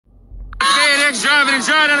Max driving and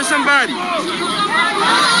driving under somebody.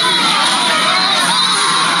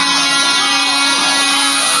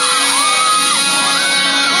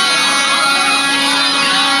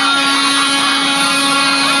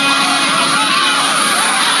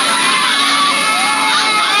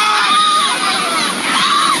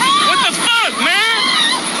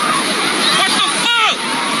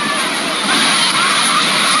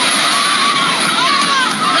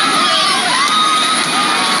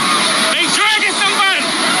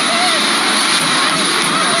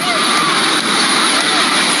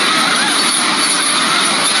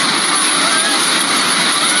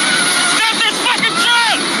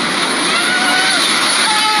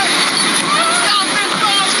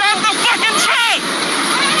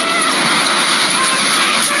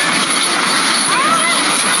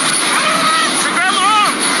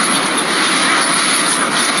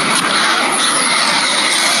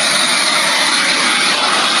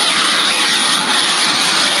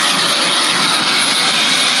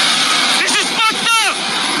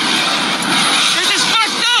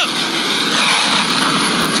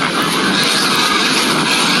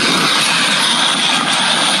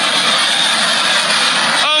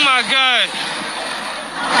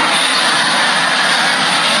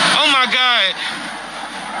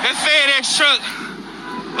 Truck.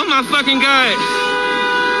 Oh my fucking God.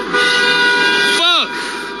 Fuck.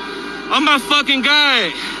 Oh my fucking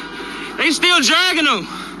God. They still dragging them.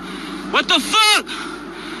 What the fuck?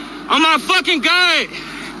 Oh my fucking God.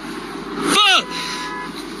 Fuck.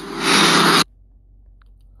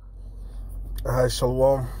 Alright,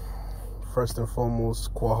 Shalom. First and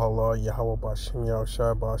foremost, Kwahala, Yahweh Bashim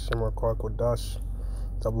Yahushua Bashim Rakwa Kodash.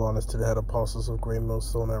 Double honors to the head apostles of Great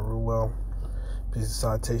Millstone at Ruel. Peace and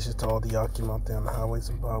salutations to all the Yakim out there on the highways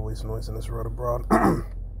and byways, noise in this road abroad,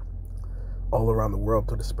 all around the world,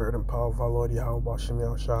 through the spirit and power of our Lord Yahweh Bashim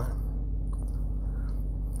Yahushua.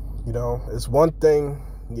 You know, it's one thing,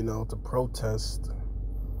 you know, to protest,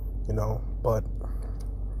 you know, but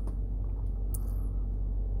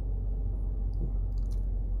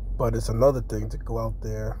it's another thing to go out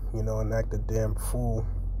there, you know, and act a damn fool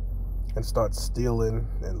and start stealing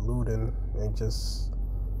and looting and just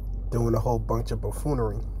doing a whole bunch of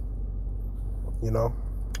buffoonery, you know.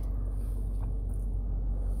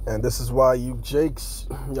 And this is why you Jakes,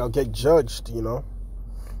 y'all get judged, you know.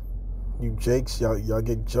 You Jakes, y'all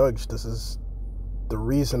get judged. This is the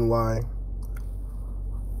reason why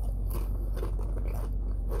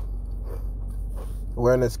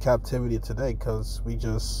we're in this captivity today, because we're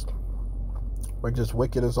just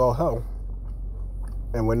wicked as all hell,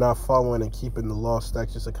 and we're not following and keeping the law,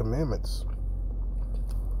 statutes, and commandments.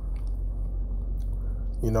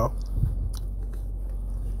 You know,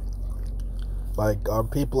 like, our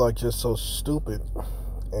people are just so stupid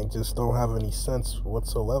and just don't have any sense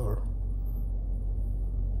whatsoever.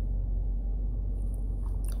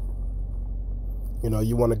 You know,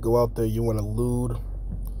 you want to go out there, you want to loot,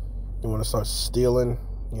 you want to start stealing,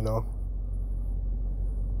 you know,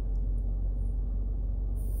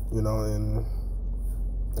 and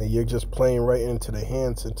you're just playing right into the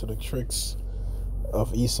hands, into the tricks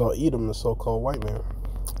of Esau Edom, the so-called white man.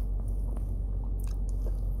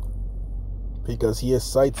 Because he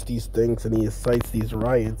incites these things and he incites these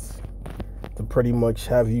riots to pretty much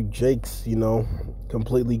have you Jakes, you know,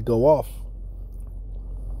 completely go off.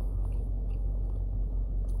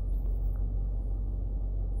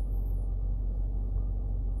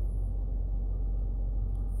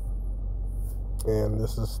 And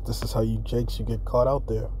this is how you Jakes, you get caught out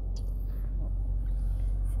there.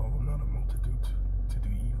 Follow not a multitude to do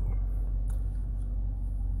evil.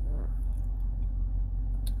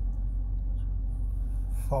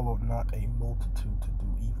 Follow not a multitude to do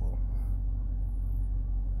evil.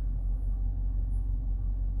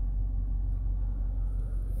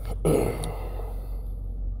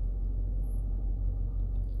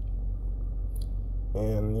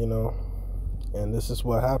 And, you know, and this is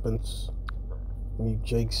what happens. You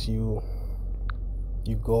Jakes, you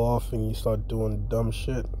go off and you start doing dumb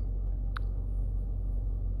shit.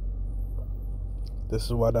 This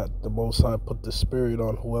is why the Most High put the spirit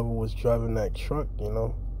on whoever was driving that truck, you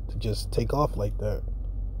know, to just take off like that.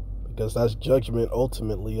 Because that's judgment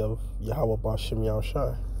ultimately of Yahweh Bashim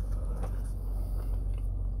Yahushua.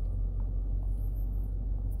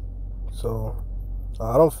 So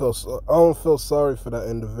I don't feel sorry for that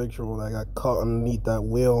individual that got caught underneath that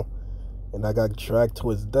wheel and I got dragged to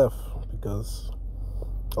his death, because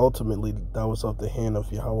ultimately that was off the hand of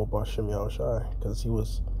Yahweh Bashim Yahushua, because he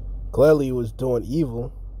was doing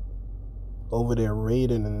evil over there,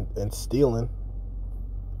 raiding and stealing.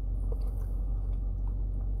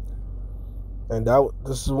 And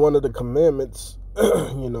this is one of the commandments,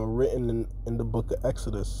 written in the book of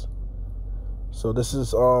Exodus. So this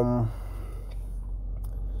is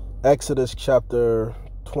Exodus chapter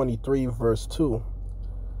 23, verse 2.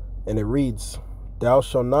 And it reads, "Thou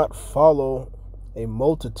shalt not follow a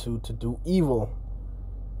multitude to do evil,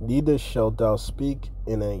 neither shalt thou speak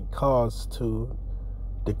in a cause to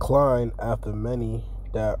decline after many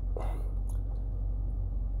that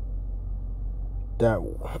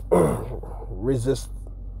resist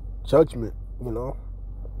judgment,"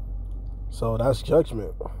 So that's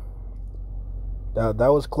judgment. That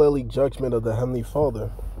was clearly judgment of the Heavenly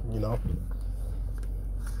Father,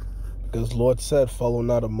 Because Lord said, "Follow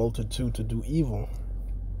not a multitude to do evil."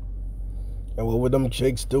 And what were them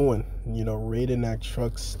jakes doing? Raiding that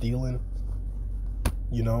truck, stealing,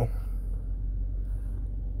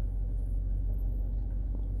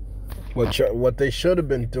 What they should have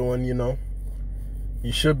been doing,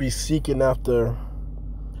 you should be seeking after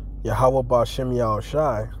Yahweh Ba'Shem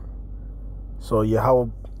Yahushai. So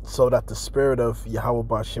that the spirit of Yahweh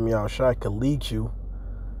Ba'Shem Yahushai could lead you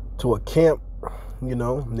to a camp,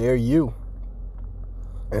 near you,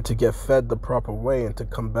 and to get fed the proper way, and to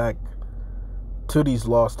come back to these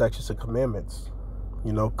laws, statutes, and commandments.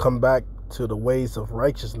 Come back to the ways of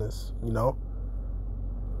righteousness.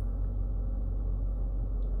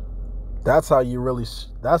 That's how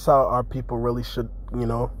our people really should.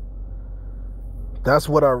 That's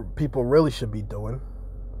what our people really should be doing.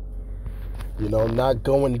 Not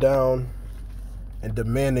going down and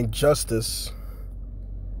demanding justice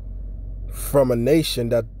from a nation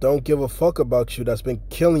that don't give a fuck about you, that's been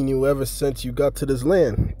killing you ever since you got to this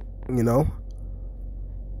land.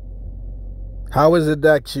 How is it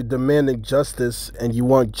that you're demanding justice and you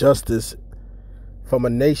want justice from a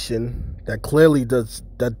nation that clearly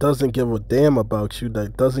doesn't give a damn about you,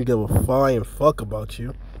 that doesn't give a flying fuck about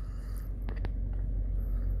you?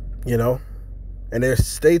 And there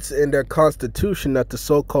states in their constitution that the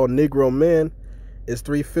so-called Negro man is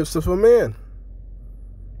 3/5 of a man.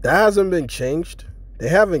 That hasn't been changed. They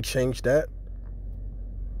haven't changed that.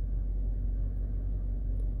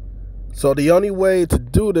 So the only way to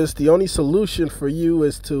do this, the only solution for you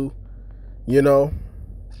is to,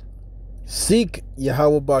 seek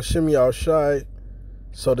Yahweh Ba'Shem Yahushai,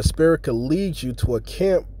 so the Spirit could lead you to a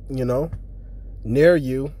camp, near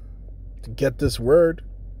you, to get this word,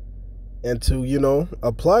 and to,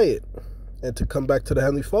 apply it, and to come back to the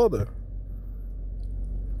Heavenly Father.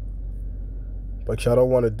 But y'all don't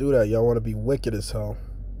want to do that. Y'all want to be wicked as hell.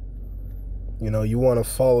 You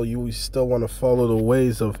still want to follow the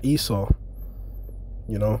ways of Esau,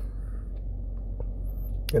 and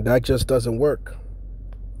that just doesn't work.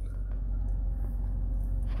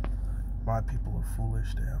 My people are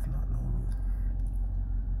foolish, they have not known me.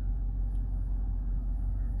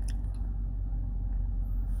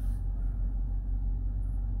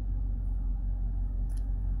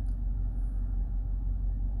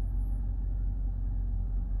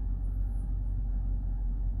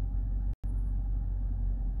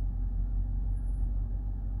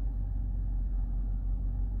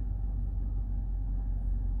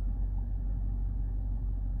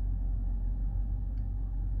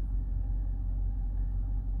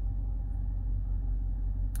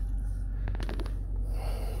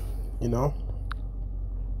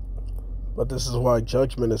 But this is why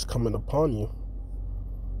judgment is coming upon you.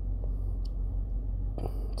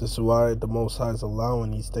 This is why the Most High is allowing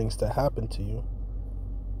these things to happen to you,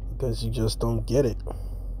 because you just don't get it.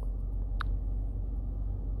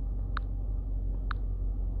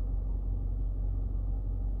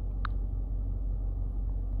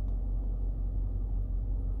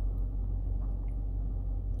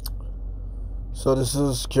 So this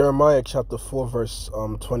is Jeremiah chapter 4, verse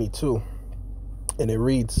 22. And it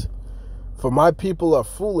reads, "For my people are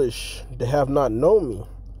foolish, they have not known me.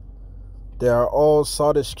 They are all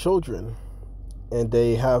sottish children, and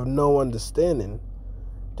they have no understanding.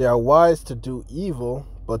 They are wise to do evil,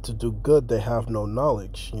 but to do good they have no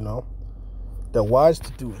knowledge." They're wise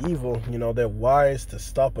to do evil, they're wise to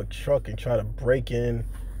stop a truck and try to break in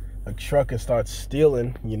a truck and start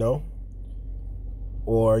stealing,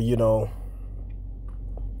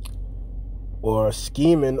 or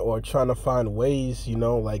scheming, or trying to find ways,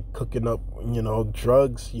 like cooking up,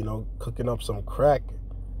 drugs, cooking up some crack,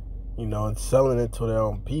 and selling it to their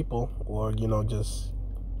own people, or, just,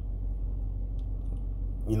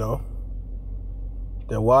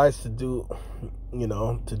 they're wise to do,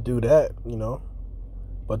 to do that,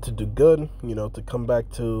 but to do good, to come back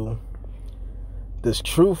to this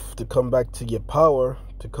truth, to come back to your power,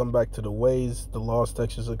 to come back to the ways, the laws,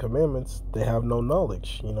 statutes, and commandments, they have no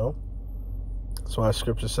knowledge, So as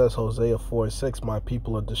scripture says, Hosea 4:6, my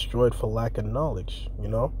people are destroyed for lack of knowledge, you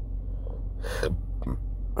know?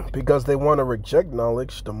 Because they want to reject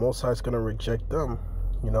knowledge, the Most High is going to reject them,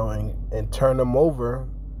 you know, and turn them over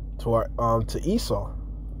to Esau,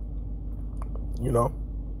 you know?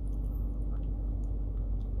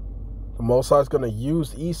 The Most High is going to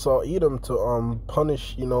use Esau, Edom, to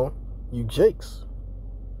punish, you know, you Jakes.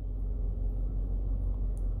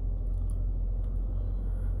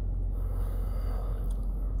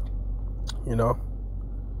 You know?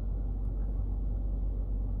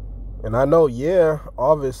 And I know, yeah,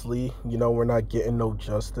 obviously, you know, we're not getting no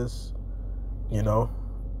justice, you know?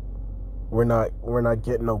 We're not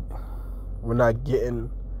getting,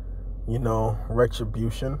 you know,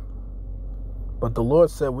 retribution. But the Lord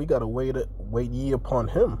said we got to wait ye upon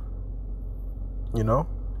him, you know?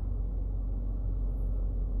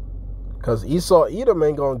 Because Esau, Edom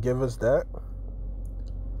ain't going to give us that.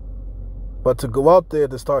 But to go out there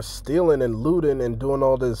to start stealing and looting and doing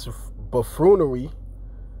all this buffoonery,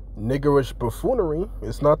 niggerish buffoonery,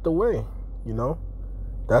 it's not the way, you know?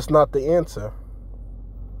 That's not the answer.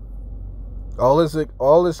 All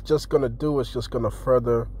it's just going to do is just going to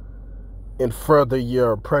further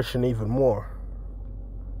your oppression even more.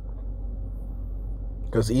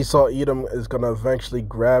 Because Esau, Edom is going to eventually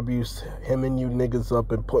grab you, hemming you niggas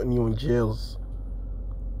up and putting you in jails,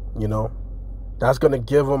 you know? That's going to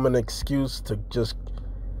give them an excuse to just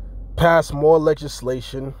pass more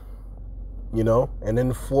legislation, you know, and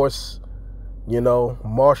enforce, you know,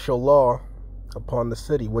 martial law upon the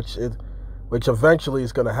city, which eventually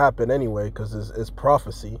is going to happen anyway, because it's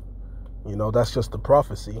prophecy. You know, that's just the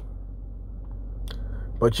prophecy.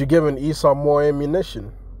 But you're giving Esau more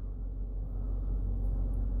ammunition,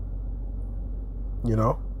 you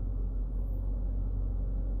know.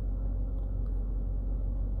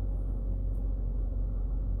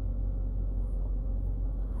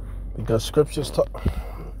 Because scripture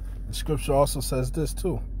also says this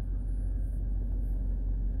too.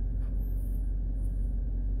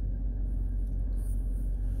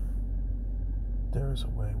 There is a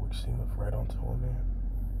way which seemeth right unto a man.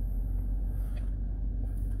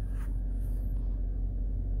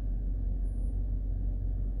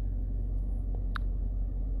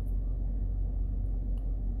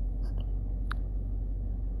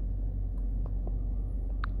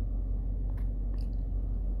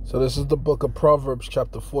 So this is the book of Proverbs,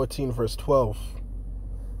 chapter 14, verse 12.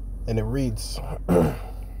 And it reads,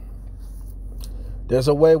 there's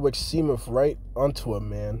a way which seemeth right unto a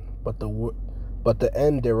man, but the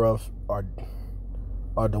end thereof are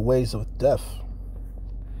the ways of death.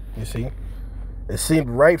 You see? It seemed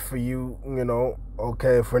right for you, you know,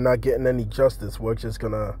 okay, if we're not getting any justice, we're just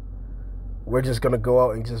gonna go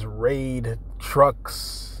out and just raid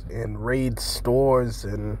trucks and raid stores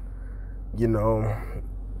and, you know,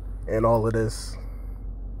 and all of this,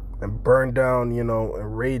 and burn down, you know,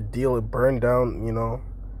 and raid, deal, and burn down, you know.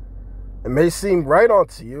 It may seem right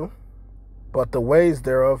unto you, but the ways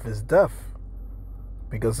thereof is death,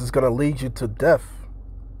 because it's going to lead you to death,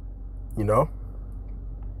 you know.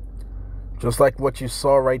 Just like what you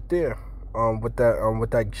saw right there, with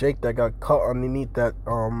that Jake that got caught underneath that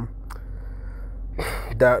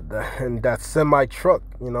that semi truck,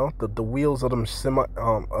 you know, the wheels of them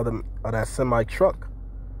of that semi truck.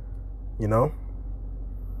 You know,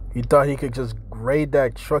 he thought he could just raid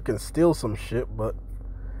that truck and steal some shit, but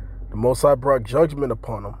the Most High brought judgment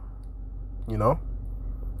upon him, you know.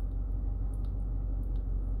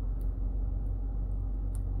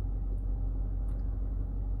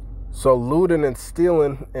 So looting and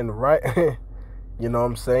stealing and you know what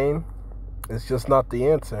I'm saying? It's just not the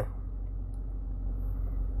answer.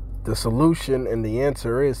 The solution and the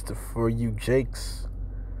answer is for you Jakes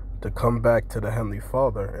to come back to the Heavenly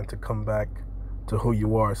Father and to come back to who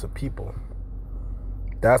you are as a people.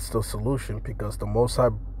 That's the solution, because the Most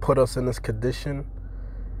High put us in this condition.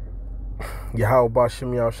 Yahweh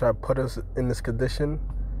Bashim Yahushai put us in this condition,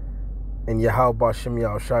 and Yahweh Bashim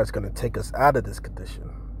Yahushai is going to take us out of this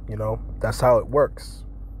condition. You know, that's how it works.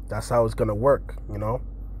 That's how it's going to work, you know.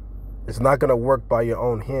 It's not going to work by your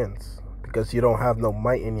own hands, because you don't have no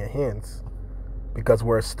might in your hands, because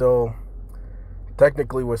we're still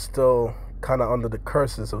kind of under the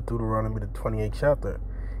curses of Deuteronomy, the 28th chapter.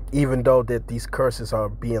 Even though that these curses are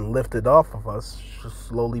being lifted off of us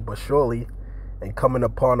slowly but surely and coming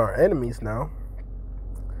upon our enemies now,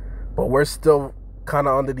 but we're still kind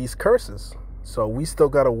of under these curses. So we still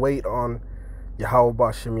got to wait on Yahweh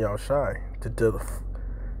Bashim Yahushai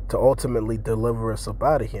to ultimately deliver us up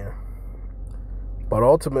out of here. But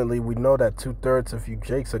ultimately, we know that 2/3 of you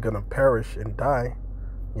Jakes are going to perish and die,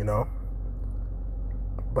 you know.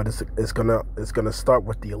 But it's gonna start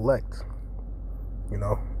with the elect, you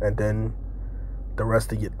know, and then the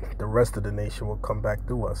rest of the nation will come back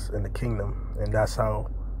through us in the kingdom, and that's how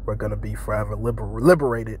we're gonna be forever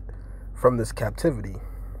liberated from this captivity.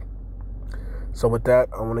 So with that,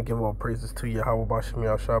 I want to give all praises to Yahweh Bashim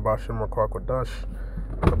Yahshua Bashim Rakwakadash.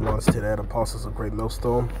 That belongs to the apostles of Great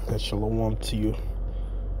Millstone. And shalom to you.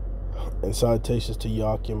 And salutations to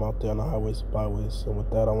Yakim out there on the highways and byways. And with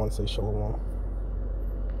that, I want to say shalom.